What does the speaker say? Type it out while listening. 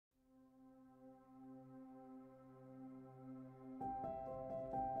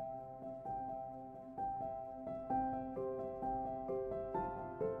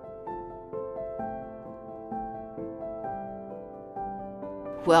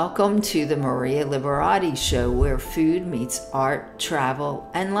Welcome to the Maria Liberati Show, where food meets art, travel,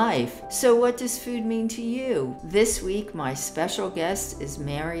 and life. So what does food mean to you? This week, my special guest is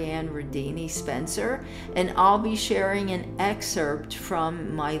Maryann Ridini Spencer, and I'll be sharing an excerpt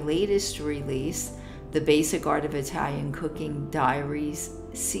from my latest release, The Basic Art of Italian Cooking, Diaries,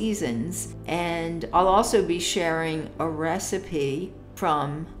 Seasons. And I'll also be sharing a recipe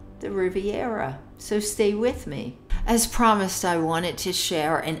from the Riviera. So stay with me. As promised, I wanted to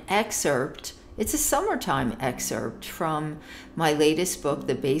share an excerpt. It's a summertime excerpt from my latest book,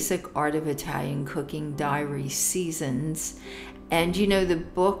 The Basic Art of Italian Cooking, Diaries, Seasons. And you know, the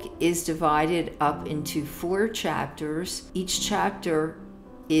book is divided up into 4 chapters. Each chapter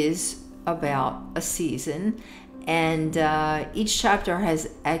is about a season, and each chapter has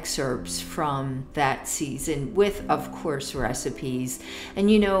excerpts from that season with, of course, recipes.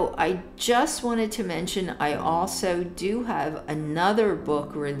 And you know, I just wanted to mention I also do have another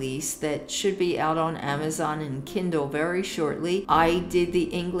book release that should be out on Amazon and Kindle very shortly. I did the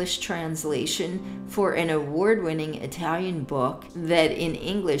English translation for an award-winning Italian book that in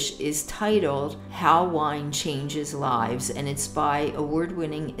English is titled How Wine Changes Lives, and it's by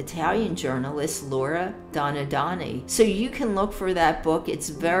award-winning Italian journalist Laura Donadoni. So you can look for that book. It's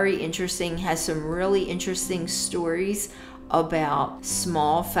very interesting, has some really interesting stories about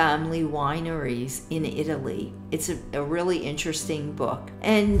small family wineries in Italy. It's a really interesting book.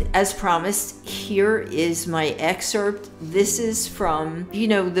 And as promised, here is my excerpt. This is from, you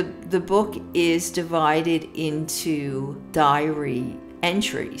know, the book is divided into diary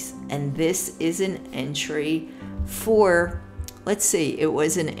entries, and this is an entry for, let's see, it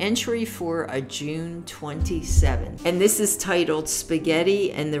was an entry for a June 27th. And this is titled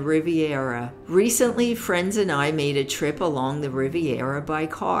Spaghetti and the Riviera. Recently, friends and I made a trip along the Riviera by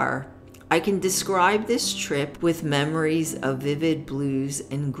car. I can describe this trip with memories of vivid blues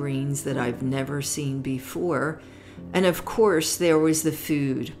and greens that I've never seen before. And of course, there was the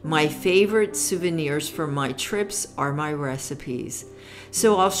food. My favorite souvenirs from my trips are my recipes.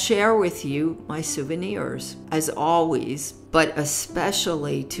 So I'll share with you my souvenirs, as always, but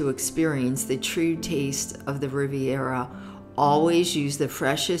especially to experience the true taste of the Riviera. Always use the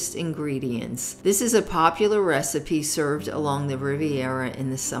freshest ingredients. This is a popular recipe served along the Riviera in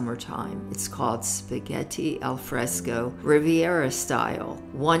the summertime. It's called spaghetti al fresco, Riviera style.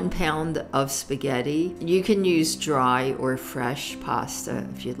 1 pound of spaghetti. You can use dry or fresh pasta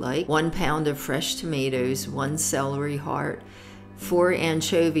if you'd like. 1 pound of fresh tomatoes, 1 celery heart, 4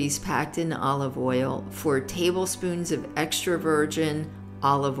 anchovies packed in olive oil, 4 tablespoons of extra virgin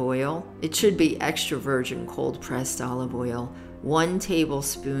olive oil. It should be extra virgin cold pressed olive oil. 1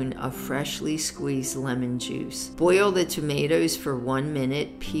 tablespoon of freshly squeezed lemon juice. Boil the tomatoes for 1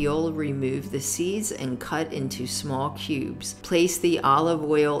 minute, peel, remove the seeds, and cut into small cubes. Place the olive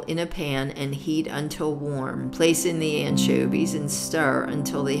oil in a pan and heat until warm. Place in the anchovies and stir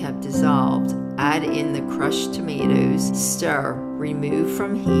until they have dissolved. Add in the crushed tomatoes, stir, remove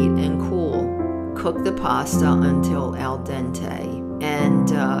from heat, and cool. Cook the pasta until al dente. And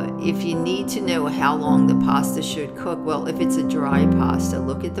if you need to know how long the pasta should cook, well, if it's a dry pasta,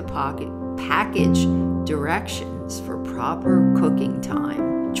 look at the package directions for proper cooking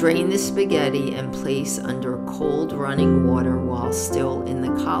time. Drain the spaghetti and place under cold running water while still in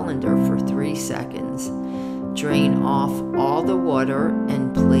the colander for 3 seconds. Drain off all the water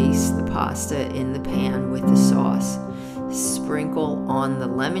and place the pasta in the pan with the sauce. Sprinkle on the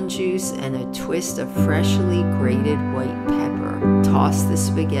lemon juice and a twist of freshly grated white pepper. Toss the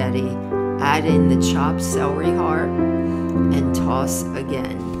spaghetti, add in the chopped celery heart, and toss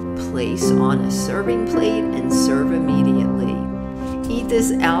again. Place on a serving plate and serve immediately. Eat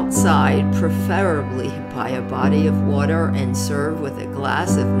this outside, preferably by a body of water, and serve with a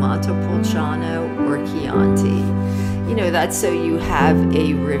glass of Montepulciano or Chianti. You know, that's so you have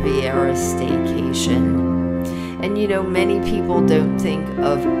a Riviera staycation. And you know, many people don't think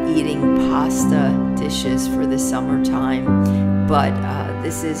of eating pasta dishes for the summertime, but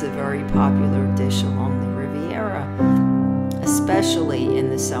this is a very popular dish along the Riviera, especially in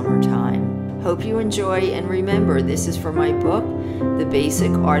the summertime. Hope you enjoy, and remember, this is for my book, The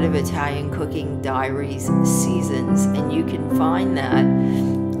Basic Art of Italian Cooking, Diaries, Seasons, and you can find that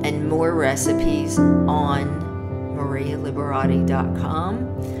and more recipes on marialiberati.com.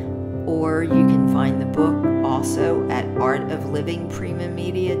 Or you can find the book also at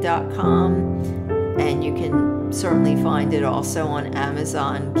artoflivingprimamedia.com, and you can certainly find it also on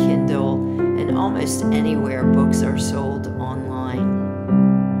Amazon, Kindle, and almost anywhere books are sold online.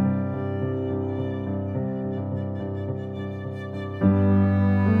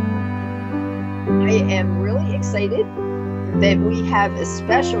 I am really excited that we have a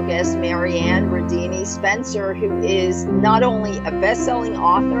special guest, Maryann Ridini Spencer, who is not only a best-selling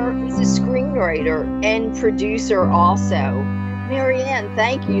author, he's a screenwriter and producer also. Maryann,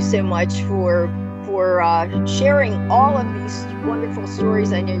 thank you so much for sharing all of these wonderful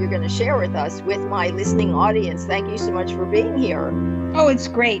stories I know you're going to share with us, with my listening audience. Thank you so much for being here. Oh, it's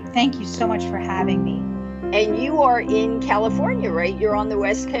great. Thank you so much for having me. And you are in California, right? You're on the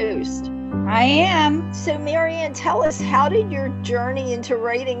West Coast. I am. So Maryann, tell us, how did your journey into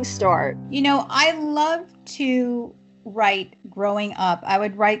writing start? You know, I love to write growing up. I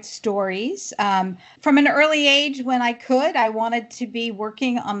would write stories. From an early age when I could, I wanted to be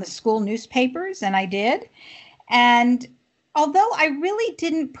working on the school newspapers, and I did. And although I really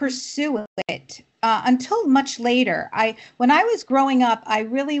didn't pursue it until much later, when I was growing up, I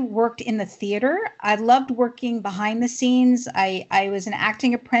really worked in the theater. I loved working behind the scenes. I was an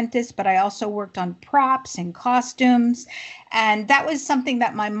acting apprentice, but I also worked on props and costumes. And that was something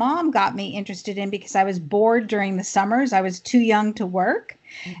that my mom got me interested in because I was bored during the summers. I was too young to work.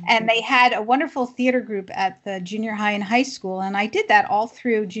 Mm-hmm. And they had a wonderful theater group at the junior high and high school. And I did that all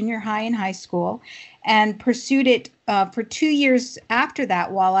through junior high and high school and pursued it for 2 years after that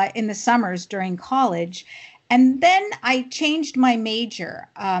in the summers during college. And then I changed my major.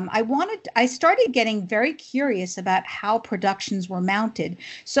 I started getting very curious about how productions were mounted.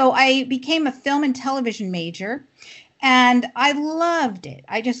 So I became a film and television major. And I loved it.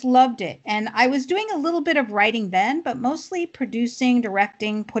 I just loved it. And I was doing a little bit of writing then, but mostly producing,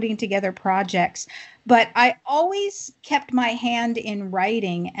 directing, putting together projects. But I always kept my hand in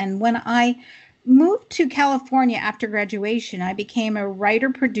writing. And when I moved to California after graduation, I became a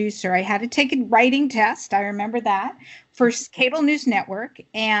writer-producer. I had to take a writing test. I remember that for Cable News Network.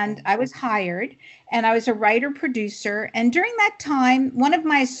 And I was hired. And I was a writer-producer. And during that time, one of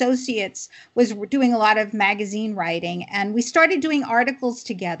my associates was doing a lot of magazine writing. And we started doing articles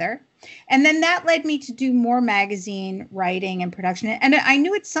together. And then that led me to do more magazine writing and production. And I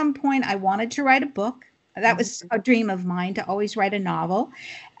knew at some point I wanted to write a book. That was a dream of mine, to always write a novel.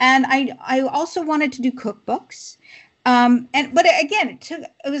 And I also wanted to do cookbooks. But again,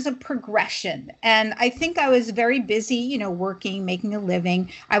 it was a progression. And I think I was very busy, working, making a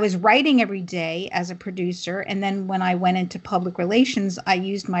living. I was writing every day as a producer. And then when I went into public relations, I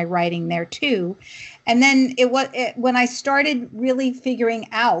used my writing there too. And then when I started really figuring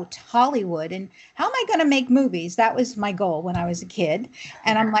out Hollywood and how am I going to make movies? That was my goal when I was a kid.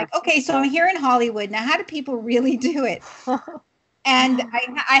 And I'm like, okay, so I'm here in Hollywood. Now, how do people really do it? And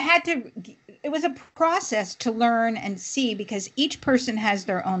I had to, it was a process to learn and see because each person has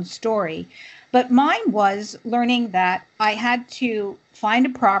their own story. But mine was learning that I had to find a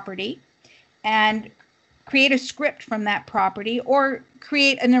property and create a script from that property or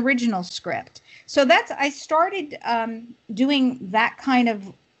create an original script. So I started doing that kind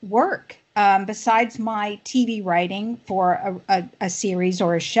of work. Besides my TV writing for a series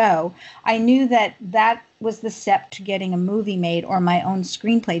or a show, I knew that was the step to getting a movie made or my own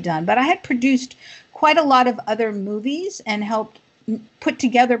screenplay done. But I had produced quite a lot of other movies and helped put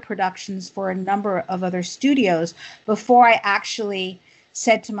together productions for a number of other studios before I actually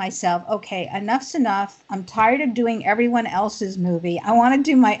said to myself, okay, enough's enough. I'm tired of doing everyone else's movie. I want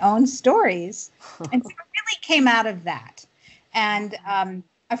to do my own stories. And so it really came out of that. And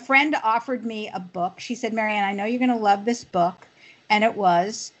a friend offered me a book. She said, Maryann, I know you're going to love this book. And it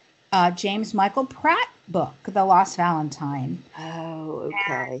was James Michael Pratt book, The Lost Valentine. Oh,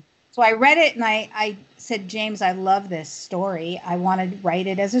 okay. And so I read it and I said, James, I love this story. I want to write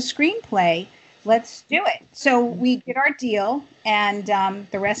it as a screenplay. Let's do it. So we did our deal, and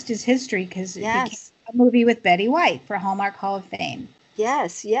the rest is history because it became a movie with Betty White for Hallmark Hall of Fame.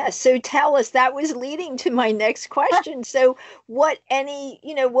 Yes. So tell us, that was leading to my next question. So what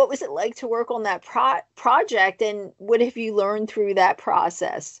was it like to work on that project, and what have you learned through that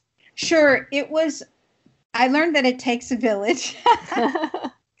process? Sure. I learned that it takes a village.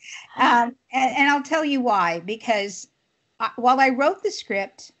 And I'll tell you why, because while I wrote the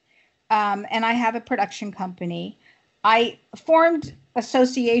script, and I have a production company, I formed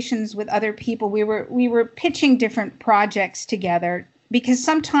associations with other people. We were pitching different projects together because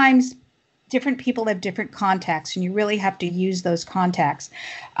sometimes different people have different contacts and you really have to use those contacts.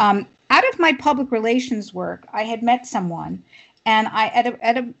 Out of my public relations work, I had met someone and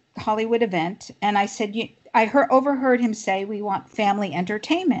at a Hollywood event, and I said, I overheard him say, we want family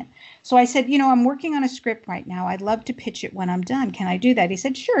entertainment. So I said, I'm working on a script right now. I'd love to pitch it when I'm done. Can I do that? He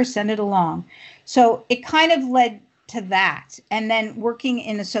said, sure, send it along. So it kind of led to that. And then working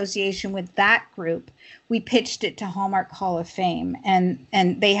in association with that group, we pitched it to Hallmark Hall of Fame. And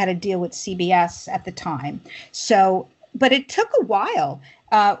they had a deal with CBS at the time. So but it took a while.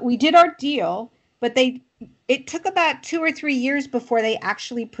 We did our deal, but it took about 2 or 3 years before they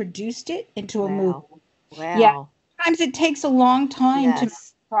actually produced it into a movie. Wow. Yeah. Wow. Sometimes it takes a long time to make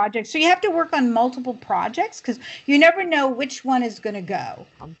Yes. projects. So you have to work on multiple projects because you never know which one is going to go.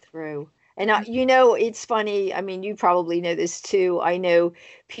 Come through. And it's funny. I mean, you probably know this too. I know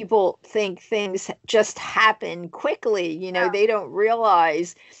people think things just happen quickly. They don't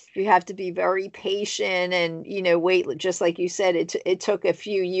realize you have to be very patient and, wait, just like you said, it took a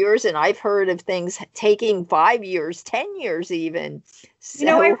few years. And I've heard of things taking 5 years, 10 years even. I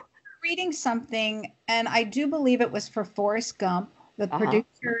So, remember reading something, and I do believe it was for Forrest Gump. The uh-huh.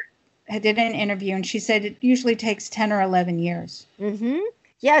 producer did an interview, and she said it usually takes 10 or 11 years. Mm-hmm.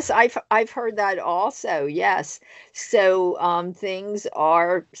 Yes, I've heard that also. Yes. So things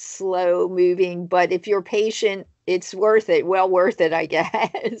are slow moving, but if you're patient, it's worth it. Well worth it, I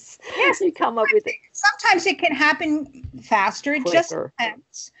guess. Yes, You come up with it sometimes it can happen faster. It just quicker.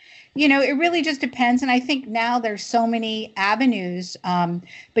 depends. It really just depends. And I think now there's so many avenues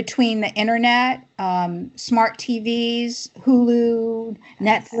between the internet, smart TVs, Hulu,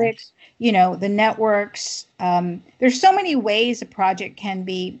 Netflix, the networks. There's so many ways a project can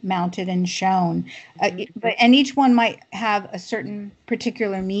be mounted and shown. And each one might have a certain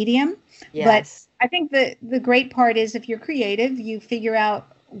particular medium. But Yes. I think the great part is if you're creative, you figure out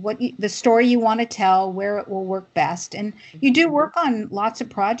the story you want to tell, where it will work best. And you do work on lots of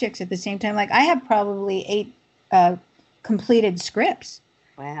projects at the same time. Like I have probably 8 completed scripts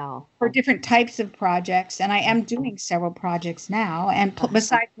Wow. for different types of projects. And I am doing several projects now, and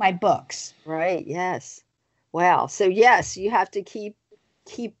besides my books. Right. Yes. Wow. So yes, you have to keep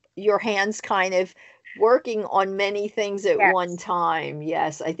your hands kind of working on many things at Yes. one time.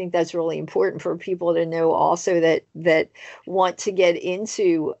 Yes, I think that's really important for people to know also that want to get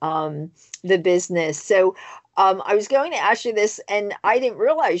into the business. So I was going to ask you this, and I didn't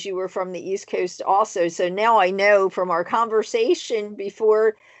realize you were from the East Coast also. So now I know from our conversation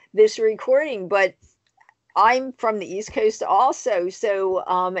before this recording, but I'm from the East Coast also. So,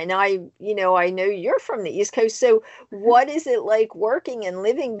 and I know you're from the East Coast. So, what is it like working and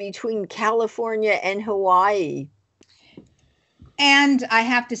living between California and Hawaii? And I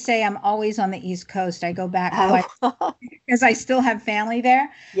have to say, I'm always on the East Coast. I go back quite Oh, because I still have family there.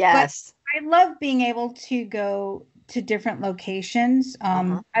 But yes. I love being able to go to different locations.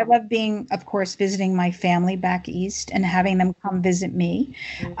 Uh-huh. I love of course, visiting my family back east and having them come visit me.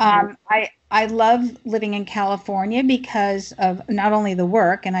 Mhm. I love living in California because of not only the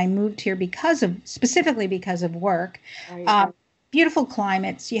work, and I moved here specifically because of work. Right. Um, Beautiful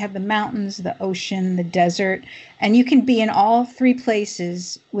climates. You have the mountains, the ocean, the desert, and you can be in all 3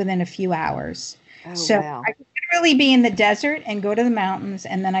 places within a few hours. Oh, So wow. I could literally be in the desert and go to the mountains,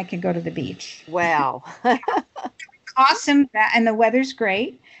 and then I could go to the beach. Wow. Awesome. And the weather's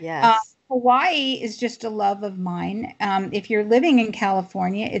great. Yes. Hawaii is just a love of mine. If you're living in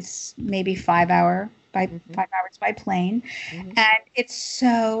California, it's maybe 5 hours by plane, Hmm. and it's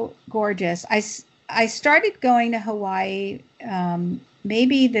so gorgeous. I started going to Hawaii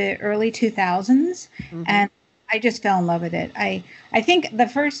maybe the early 2000s, Hmm. and I just fell in love with it. I think the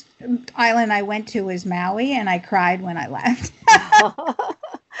first island I went to was Maui, and I cried when I left.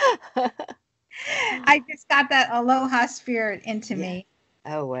 I just got that aloha spirit into Yeah. me,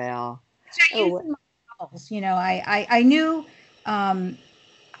 Oh, wow. which I Oh, use in my novels. I knew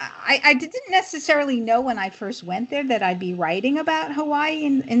I didn't necessarily know when I first went there that I'd be writing about Hawaii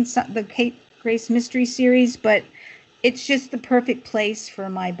in the Kate Grace Mystery series, but it's just the perfect place for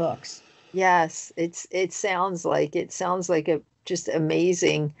my books. yes. It sounds like a just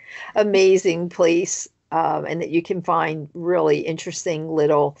amazing place, and that you can find really interesting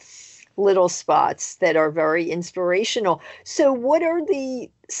little spots that are very inspirational. So what are the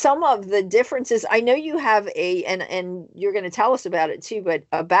some of the differences? I know you have and you're going to tell us about it too, but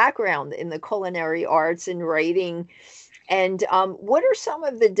a background in the culinary arts and writing. And what are some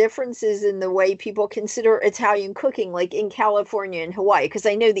of the differences in the way people consider Italian cooking, like in California and Hawaii? Because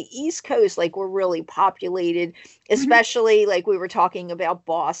I know the East Coast, like we're really populated, Mhm. especially like we were talking about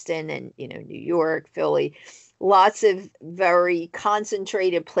Boston and, New York, Philly, lots of very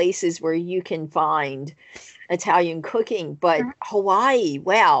concentrated places where you can find Italian cooking. But Hawaii,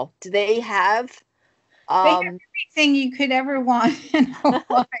 wow, do they have, They have um, everything you could ever want in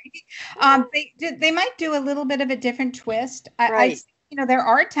Hawaii. They might do a little bit of a different twist. right? There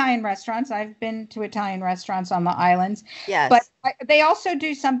are Italian restaurants. I've been to Italian restaurants on the islands, but Yes. they also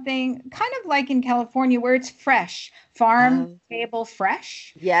do something kind of like in California where it's fresh, farm Oh, table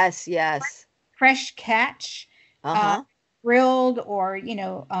fresh, yes, yes. fresh catch, uh, Uh-huh. grilled or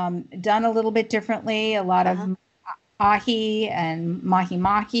done a little bit differently. A lot of Uh-huh. ahi and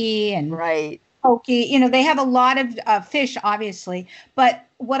mahi and Right. poke. They have a lot of fish, obviously. But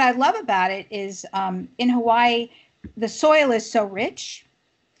what I love about it is in Hawaii, the soil is so rich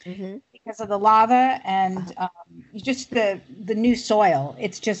Mm-hmm. because of the lava and Uh-huh. just the new soil.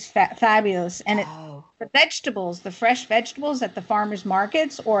 It's just fabulous. And Oh. the vegetables, the fresh vegetables at the farmers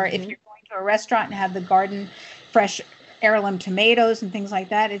markets, or if Mm-hmm. you're going to a restaurant and have the garden fresh heirloom tomatoes and things like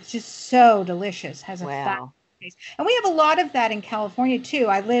that, it's just so delicious. Has a fabulous Wow. taste. And we have a lot of that in California too.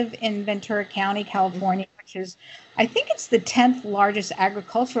 I live in Ventura County, Mm-hmm. California, which is, I think it's the 10th largest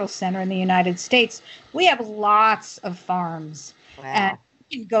agricultural center in the United States. We have lots of farms. And Wow.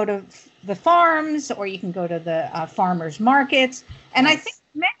 you can go to the farms or you can go to the farmers markets. And I think Yes.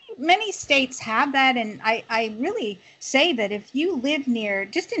 many states have that. And I really say that if you live near,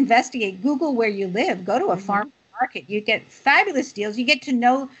 just investigate, Google where you live, go to a Mm-hmm. farm market. You get fabulous deals. You get to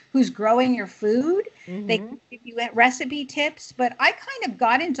know who's growing your food. They Mm-hmm. can give you recipe tips. But I kind of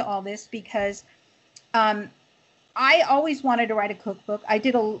got into all this because um, I always wanted to write a cookbook. I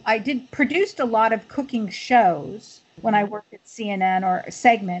did produced a lot of cooking shows when I Mm-hmm. worked at CNN or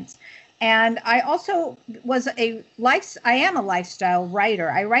segments. And I also I am a lifestyle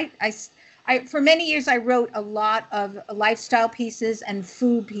writer. For many years I wrote a lot of lifestyle pieces and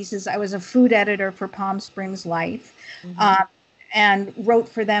food pieces. I was a food editor for Palm Springs Life. Mm-hmm. Um, and wrote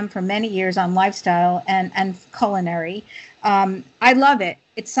for them for many years on lifestyle and culinary. I love it.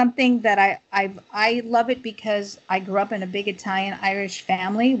 It's something that I love it because I grew up in a big Italian Irish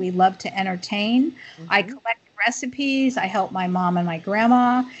family. We love to entertain. I Mm-hmm. collect recipes. I help my mom and my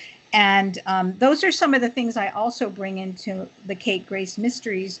grandma, and those are some of the things I also bring into the Kate Grace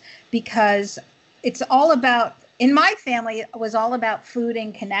Mysteries because it's all about. In my family, it was all about food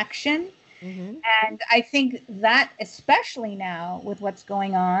and connection. Mm-hmm. And I think that, especially now with what's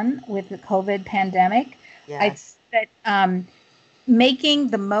going on with the COVID pandemic, I think Yes. that making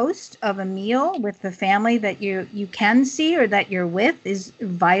the most of a meal with the family that you can see or that you're with is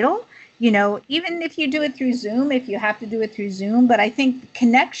vital. Even if you do it through Zoom, if you have to do it through Zoom, but I think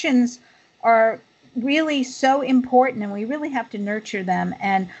connections are really so important and we really have to nurture them.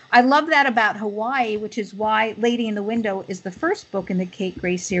 And I love that about Hawaii, which is why Lady in the Window is the first book in the Kate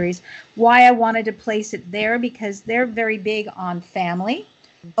Gray series, why I wanted to place it there because they're very big on family.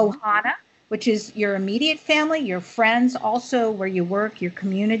 Mm-hmm. Ohana, which is your immediate family, your friends, also where you work, your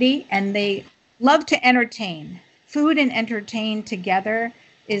community, and they love to entertain. Food and entertain together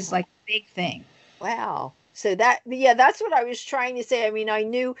is Uh-huh. like a big thing. Wow. So yeah, that's what I was trying to say. I mean, I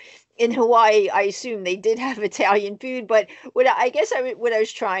knew in Hawaii, I assume they did have Italian food, but I guess what I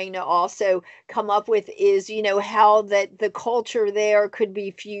was trying to also come up with is, how that the culture there could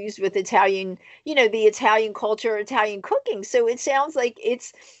be fused with Italian, the Italian culture, Italian cooking. So it sounds like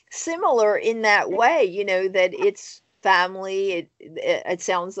it's similar in that way, that it's family. It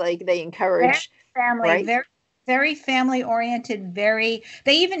sounds like they Very encourage, family, right? very family oriented, they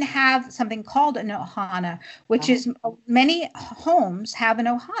even have something called an ohana, which Uh-huh. is many homes have an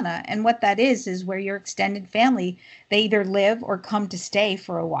ohana. And what that is where your extended family, they either live or come to stay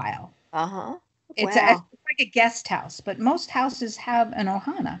for a while. Uh-huh. It's Wow. like a guest house, but most houses have an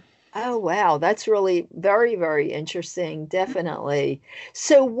ohana. Oh, wow. That's really very, very interesting. Definitely.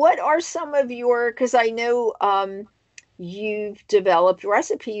 So what are some of because I know you've developed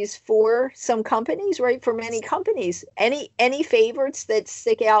recipes for some companies, right? For many companies. Any favorites that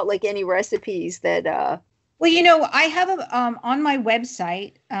stick out, like any recipes that Well, I have on my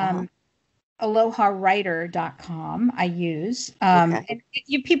website, uh-huh. AlohaWriter.com. I use Okay. and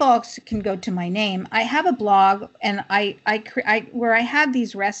you people also can go to my name. I have a blog and where I have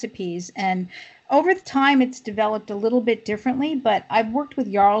these recipes, and over the time it's developed a little bit differently, but I've worked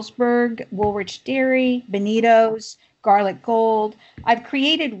with Jarlsberg, Woolwich Dairy, Benito's, Garlic Gold. I've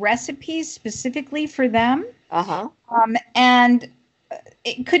created recipes specifically for them. Uh-huh. And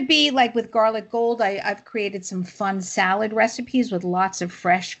it could be like with Garlic Gold, I've created some fun salad recipes with lots of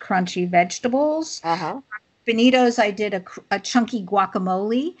fresh, crunchy vegetables. Uh-huh. Benito's, I did a chunky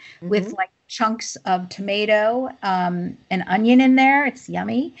guacamole with Mm-hmm. like chunks of tomato and onion in there. It's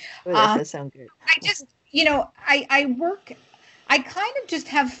yummy. Oh, that Um, does sound good. I just, I kind of just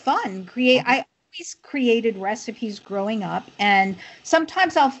have fun. Uh-huh. I always created recipes growing up, and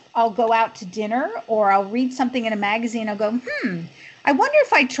sometimes I'll go out to dinner or I'll read something in a magazine. I'll go, I wonder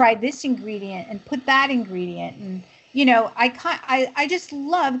if I tried this ingredient and put that ingredient, and I just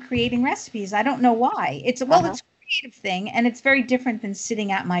love creating recipes. I don't know why. Uh-huh. It's a creative thing, and it's very different than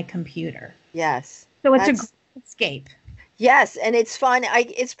sitting at my computer. Yes. So it's a great That's escape. Yes, and it's fun.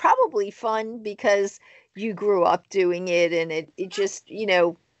 It's probably fun because you grew up doing it and it just,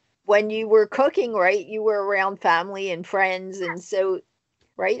 when you were cooking, right, you were around family and friends, and so,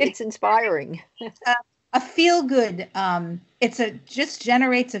 right, It, it's inspiring. a, a feel good. Just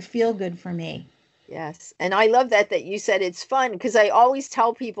generates a feel good for me. Yes. And I love that you said it's fun, because I always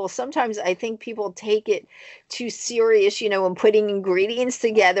tell people, sometimes I think people take it too serious, and putting ingredients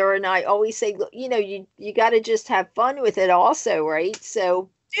together. And I always say, look, you got to just have fun with it also, right? So,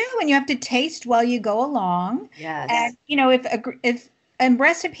 And you have to taste while you go along. yes. And if a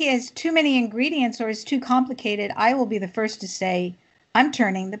recipe has too many ingredients or is too complicated, I will be the first to say, I'm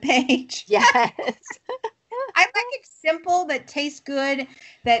turning the page. Yes. I like it simple, that tastes good,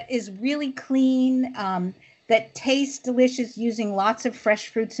 that is really clean, that tastes delicious, using lots of fresh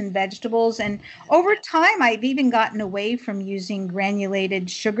fruits and vegetables. And over time, I've even gotten away from using granulated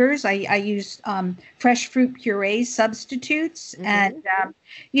sugars. I use fresh fruit puree substitutes. Mm-hmm. And,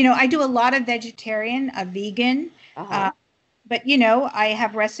 I do a lot of vegetarian, a vegan. Uh-huh. But, I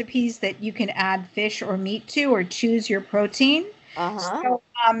have recipes that you can add fish or meat to, or choose your protein. Uh-huh. So,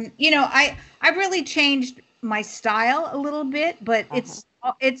 I've really changed my style a little bit, but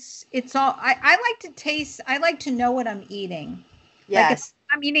Uh-huh. it's all, I like to taste, I like to know what I'm eating. Like if Yes.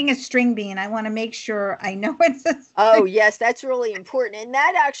 I'm eating a string bean, I want to make sure I know it's a Oh, string. yes, that's really important. And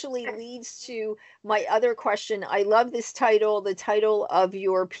that actually leads to my other question. I love this title, the title of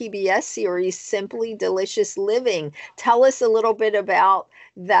your PBS series, Simply Delicious Living. Tell us a little bit about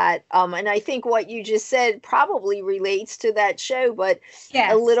that. And I think what you just said probably relates to that show, but a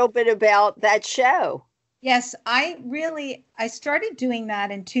Yes. little bit about that show. Yes, I started doing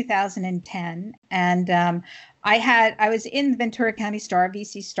that in 2010, and I was in the Ventura County Star,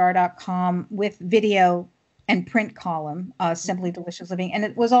 vcstar.com, with video and print column, Simply Delicious Living, and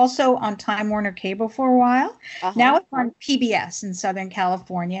it was also on Time Warner Cable for a while. Uh-huh. Now it's on PBS in Southern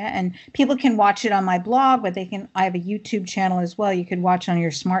California, and people can watch it on my blog, but I have a YouTube channel as well. You could watch on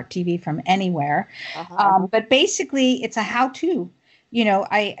your smart TV from anywhere. Uh-huh. But basically, it's a how-to.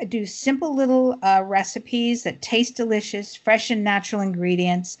 I do simple little recipes that taste delicious, fresh and natural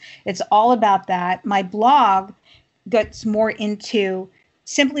ingredients. It's all about that. My blog gets more into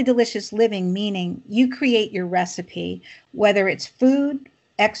simply delicious living, meaning you create your recipe, whether it's food,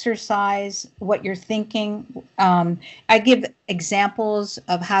 exercise, what you're thinking. I give examples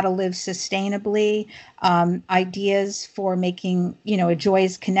of how to live sustainably, ideas for making, a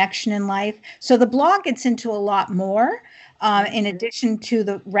joyous connection in life. So the blog gets into a lot more. In addition to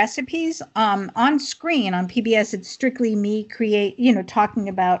the recipes, on screen on PBS, it's strictly me talking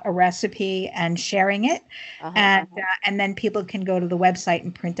about a recipe and sharing it, Uh-huh. and then people can go to the website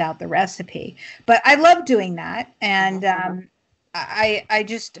and print out the recipe. But I love doing that, and I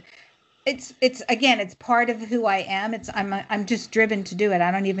just it's again, it's part of who I am. I'm just driven to do it. I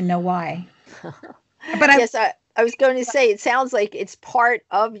don't even know why, but Yes, I was going to say, it sounds like it's part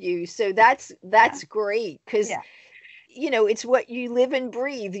of you. So that's great, because yeah. it's what you live and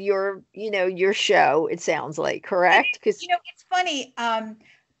breathe, your show, it sounds like, It correct? is, Because it's funny,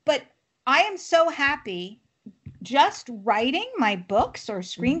 but I am so happy just writing my books or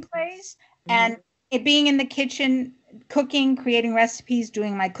screenplays and it being in the kitchen, cooking, creating recipes,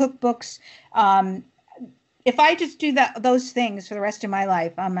 doing my cookbooks. Um, if I just do those things for the rest of my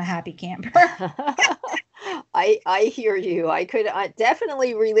life, I'm a happy camper. I hear you. I could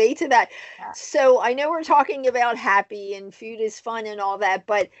definitely relate to that. So I know we're talking about happy and food is fun and all that,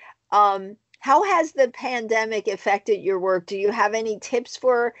 but how has the pandemic affected your work? Do you have any tips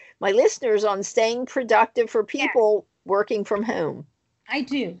for my listeners on staying productive for people working from home? I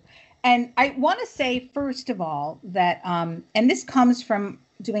do. And I want to say, first of all, that, and this comes from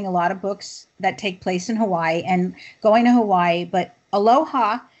doing a lot of books that take place in Hawaii and going to Hawaii, but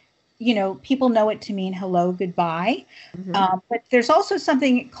aloha, people know it to mean hello, goodbye. Hmm. But there's also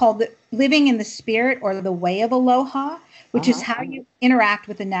something called living in the spirit, or the way of aloha, which is Uh-huh. how you interact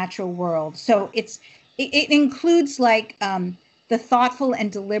with the natural world. So it includes like the thoughtful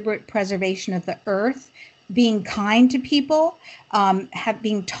and deliberate preservation of the earth, being kind to people,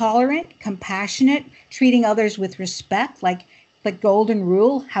 being tolerant, compassionate, treating others with respect, like the golden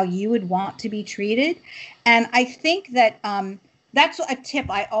rule, how you would want to be treated. And I think that that's a tip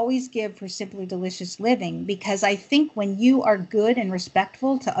I always give for Simply Delicious Living, because I think when you are good and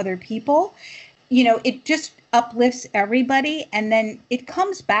respectful to other people, it just uplifts everybody, and then it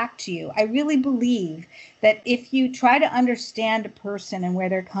comes back to you. I really believe that if you try to understand a person and where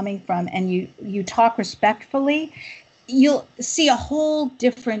they're coming from, and you talk respectfully, you'll see a whole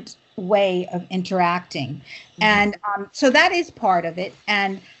different way of interacting. And so that is part of it.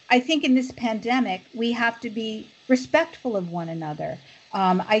 And I think in this pandemic, we have to be respectful of one another.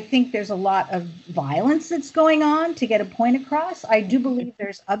 I think there's a lot of violence that's going on to get a point across. I do believe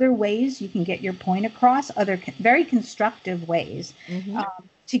there's other ways you can get your point across, other very constructive ways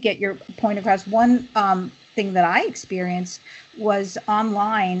to get your point across. One thing that I experienced was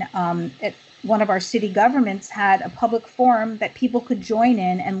online at one of our city governments had a public forum that people could join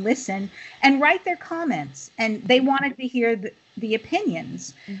in and listen and write their comments. And they wanted to hear the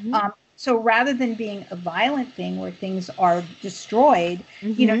opinions. So rather than being a violent thing where things are destroyed,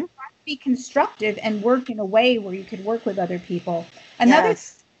 you know, try to be constructive and work in a way where you could work with other people. Another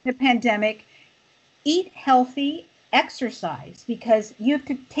thing, the pandemic, eat healthy, exercise, because you have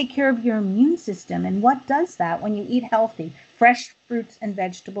to take care of your immune system. And what does that when you eat healthy? Fresh fruits and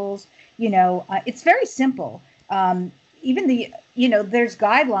vegetables, you know, it's very simple. Even there's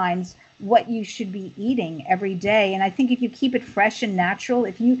guidelines what you should be eating every day. And I think if you keep it fresh and natural,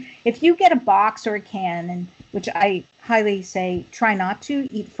 if you get a box or a can, and which I highly say try not to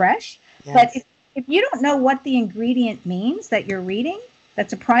eat fresh, but if you don't know what the ingredient means that you're reading,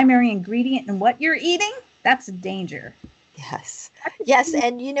 that's a primary ingredient in what you're eating, that's a danger. Yes.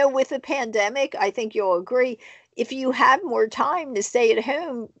 And with the pandemic, I think you'll agree, if you have more time to stay at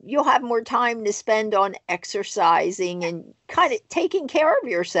home, you'll have more time to spend on exercising and kind of taking care of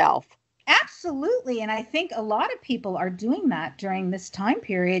yourself. Absolutely. And I think a lot of people are doing that during this time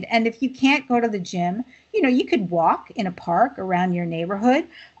period. And if you can't go to the gym, you could walk in a park around your neighborhood.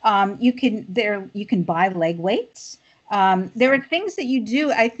 You can buy leg weights. There are things that you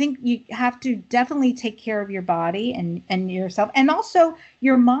do. I think you have to definitely take care of your body and yourself, and also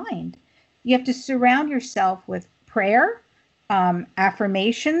your mind. You have to surround yourself with prayer,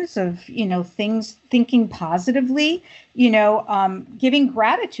 affirmations of, things, thinking positively, giving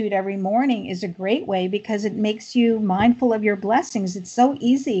gratitude every morning is a great way because it makes you mindful of your blessings. It's so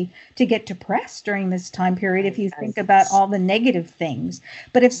easy to get depressed during this time period if you think about all the negative things.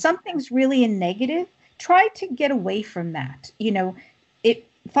 But if something's really a negative, try to get away from that.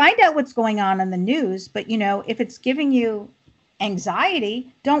 Find out what's going on in the news, but if it's giving you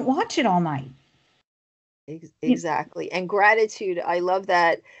anxiety, don't watch it all night. Exactly. And gratitude, I love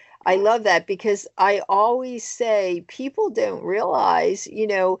that. I love that because I always say people don't realize,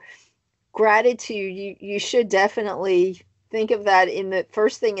 gratitude, you should definitely think of that in the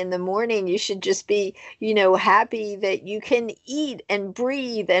first thing in the morning. You should just be, happy that you can eat and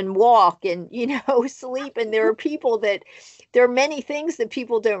breathe and walk and, sleep. And there are many things that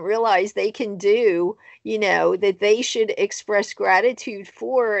people don't realize they can do, that they should express gratitude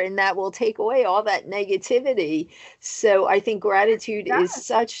for, and that will take away all that negativity. So I think gratitude is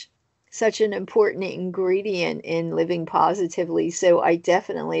such an important ingredient in living positively. So I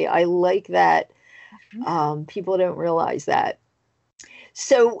like that. People don't realize that.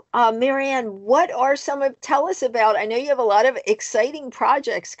 So, Maryann, tell us about, I know you have a lot of exciting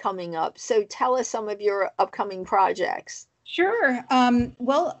projects coming up. So tell us some of your upcoming projects. Sure.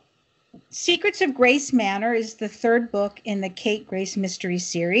 Well, Secrets of Grace Manor is the third book in the Kate Grace Mystery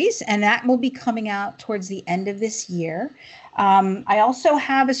Series, and that will be coming out towards the end of this year. I also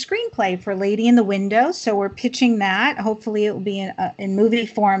have a screenplay for Lady in the Window, so we're pitching that. Hopefully it will be in movie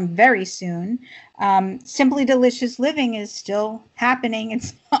form very soon. Simply Delicious Living is still happening.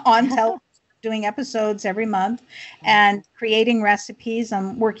 It's on television, doing episodes every month and creating recipes.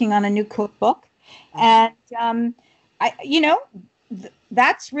 I'm working on a new cookbook. And,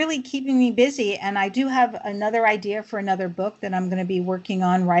 that's really keeping me busy. And I do have another idea for another book that I'm going to be working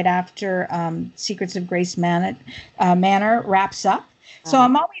on right after Secrets of Grace Manor wraps up. So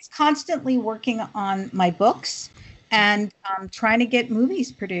I'm always constantly working on my books and trying to get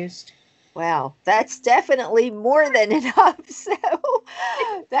movies produced. Wow, that's definitely more than enough. So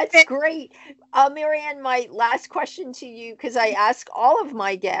that's great. Maryann, my last question to you, because I ask all of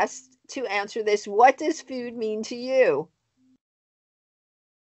my guests to answer this. What does food mean to you?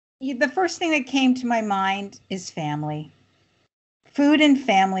 The first thing that came to my mind is family. Food and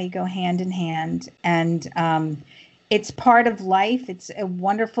family go hand in hand, and it's part of life. It's a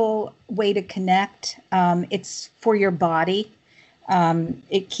wonderful way to connect. It's for your body.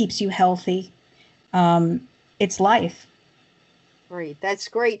 It keeps you healthy. It's life. Great. That's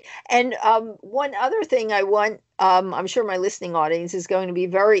great. And one other thing I'm sure my listening audience is going to be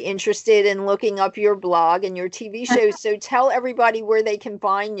very interested in looking up your blog and your TV shows. So tell everybody where they can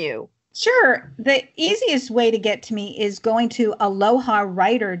find you. Sure. The easiest way to get to me is going to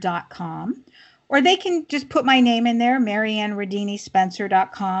alohavwriter.com, or they can just put my name in there,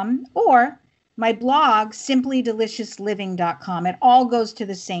 MaryannRidiniSpencer.com, or my blog, simplydeliciousLiving.com. It all goes to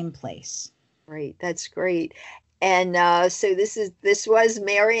the same place. Great. That's great. And so this was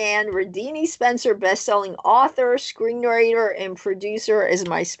Maryann Ridini Spencer, best-selling author, screenwriter, and producer, as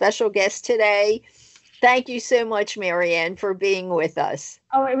my special guest today. Thank you so much, Maryann, for being with us.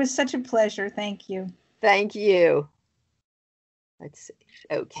 Oh, it was such a pleasure. Thank you. Thank you. Let's see.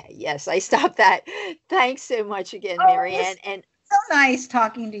 Okay, yes, I stopped that. Thanks so much again, Maryann. And so nice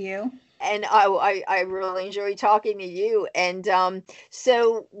talking to you. And I really enjoy talking to you. And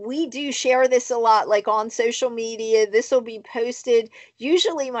so we do share this a lot, like on social media. This will be posted.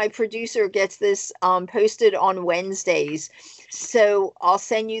 Usually my producer gets this posted on Wednesdays. So I'll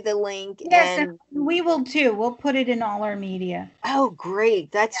send you the link. Yes, and we will too. We'll put it in all our media. Oh,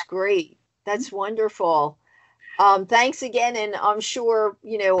 great. That's great. That's wonderful. Thanks again, and I'm sure,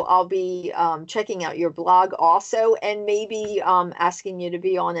 I'll be checking out your blog also, and maybe asking you to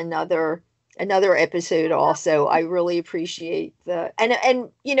be on another episode also. I really appreciate and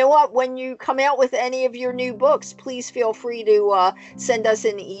you know what, when you come out with any of your new books, please feel free to send us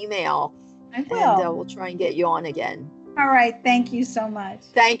an email. I will. And we'll try and get you on again. All right. Thank you so much.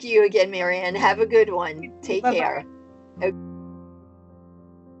 Thank you again, Maryann. Have a good one. Take Bye-bye. care. Okay.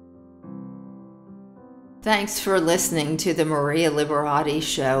 Thanks for listening to the Maria Liberati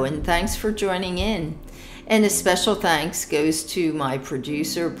Show, and thanks for joining in. And a special thanks goes to my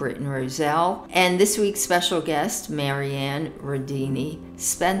producer, Britton Roselle, and this week's special guest, Maryann Ridini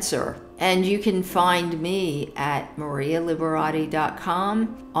Spencer. And you can find me at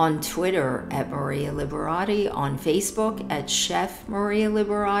marialiberati.com, on Twitter at Maria Liberati, on Facebook at Chef Maria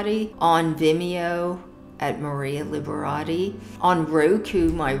Liberati, on Vimeo at Maria Liberati. On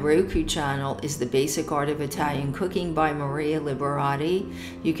Roku, my Roku channel is The Basic Art of Italian Cooking by Maria Liberati.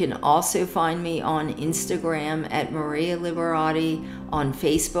 You can also find me on Instagram at Maria Liberati, on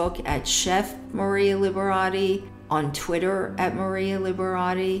Facebook at Chef Maria Liberati, on Twitter at Maria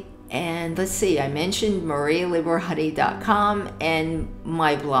Liberati. And let's see, I mentioned marialiberati.com, and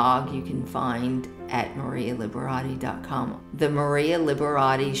my blog you can find at marialiberati.com, the Maria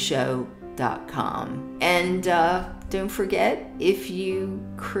Liberati Show.com. And don't forget, if you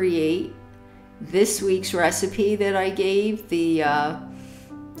create this week's recipe that I gave, the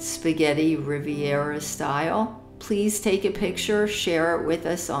spaghetti Riviera style, please take a picture, share it with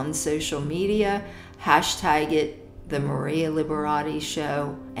us on social media, hashtag it the Maria Liberati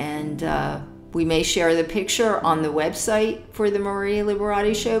Show, and we may share the picture on the website for the Maria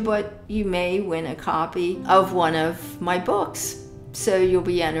Liberati Show, but you may win a copy of one of my books. So you'll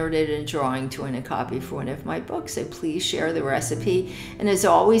be entered in a drawing to win a copy for one of my books. So please share the recipe. And as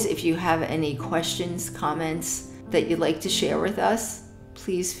always, if you have any questions, comments that you'd like to share with us,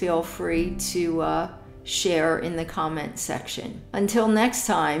 please feel free to share in the comment section. Until next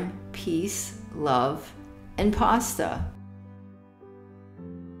time, peace, love, and pasta.